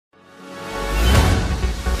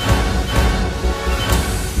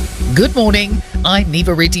Good morning, I'm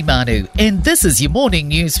Neva Manu, and this is your morning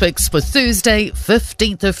news fix for Thursday,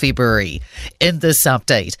 15th of February. In this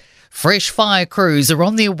update, fresh fire crews are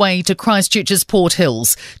on their way to Christchurch's Port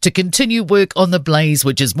Hills to continue work on the blaze,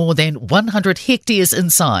 which is more than 100 hectares in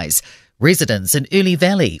size. Residents in Early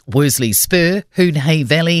Valley, Worsley Spur, Hoonhay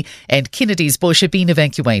Valley and Kennedy's Bush have been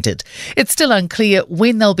evacuated. It's still unclear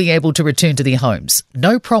when they'll be able to return to their homes.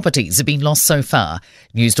 No properties have been lost so far.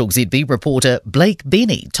 Newstalk ZB reporter Blake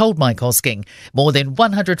Benny told Mike Hosking more than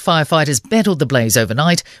 100 firefighters battled the blaze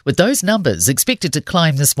overnight, with those numbers expected to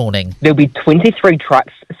climb this morning. There'll be 23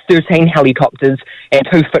 trucks, 13 helicopters and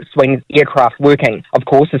 2 fixed-wing aircraft working. Of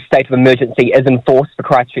course, a state of emergency is enforced for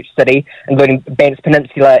Christchurch City, including Banks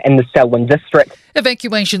Peninsula and the Selwyn District.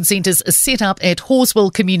 Evacuation centres are set up at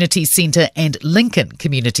Horswell Community Centre and Lincoln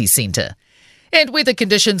Community Centre. And weather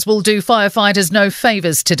conditions will do firefighters no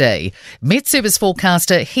favours today. Met Service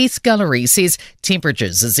forecaster Heath Gullery says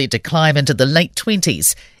temperatures are set to climb into the late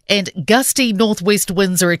 20s and gusty northwest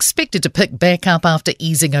winds are expected to pick back up after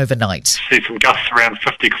easing overnight. See some gusts around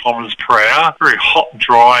 50 kilometres per hour. Very hot,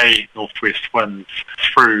 dry northwest winds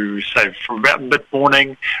through, say, from about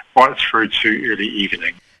mid-morning right through to early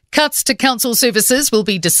evening. Cuts to council services will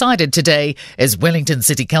be decided today as Wellington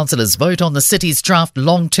City councillors vote on the city's draft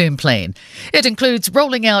long-term plan. It includes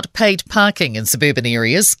rolling out paid parking in suburban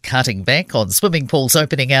areas, cutting back on swimming pools'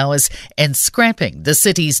 opening hours and scrapping the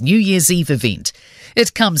city's New Year's Eve event.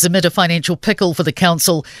 It comes amid a financial pickle for the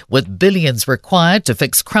council, with billions required to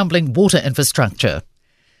fix crumbling water infrastructure.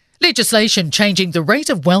 Legislation changing the rate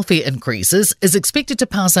of welfare increases is expected to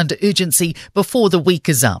pass under urgency before the week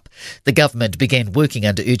is up. The government began working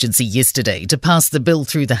under urgency yesterday to pass the bill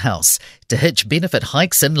through the House to hitch benefit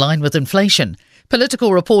hikes in line with inflation.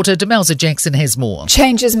 Political reporter Demelza Jackson has more.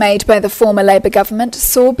 Changes made by the former Labour government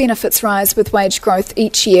saw benefits rise with wage growth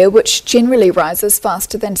each year, which generally rises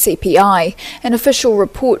faster than CPI. An official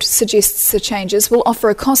report suggests the changes will offer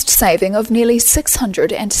a cost saving of nearly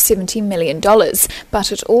 $670 million,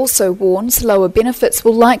 but it also warns lower benefits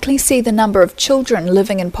will likely see the number of children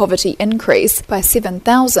living in poverty increase by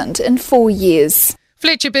 7,000 in 4 years.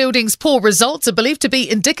 Fletcher Building's poor results are believed to be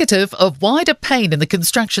indicative of wider pain in the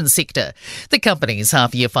construction sector. The company's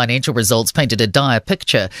half-year financial results painted a dire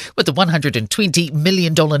picture, with a $120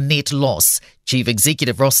 million net loss. Chief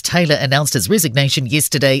Executive Ross Taylor announced his resignation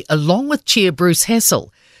yesterday, along with Chair Bruce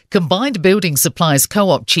Hassel. Combined Building Supplies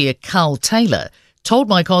Co-op Chair Carl Taylor told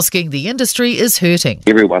Mike Hosking the industry is hurting.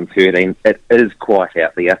 Everyone's hurting. It is quite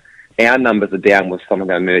out there. Our numbers are down with some of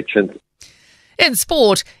our merchants. In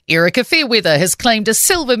sport, Erica Fairweather has claimed a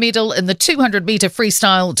silver medal in the 200-metre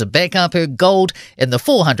freestyle to back up her gold in the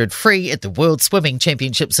 400 free at the World Swimming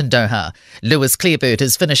Championships in Doha. Lewis Clareburt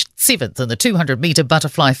has finished 7th in the 200-metre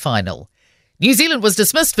butterfly final. New Zealand was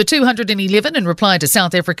dismissed for 211 in reply to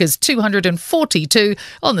South Africa's 242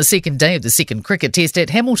 on the second day of the second cricket test at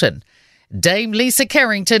Hamilton. Dame Lisa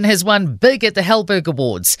Carrington has won big at the Halberg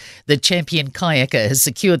Awards. The champion kayaker has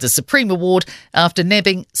secured the Supreme Award after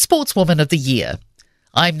nabbing Sportswoman of the Year.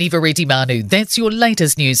 I'm Neva Manu. That's your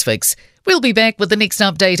latest news fix. We'll be back with the next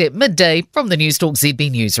update at midday from the Newstalk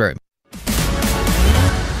ZB newsroom.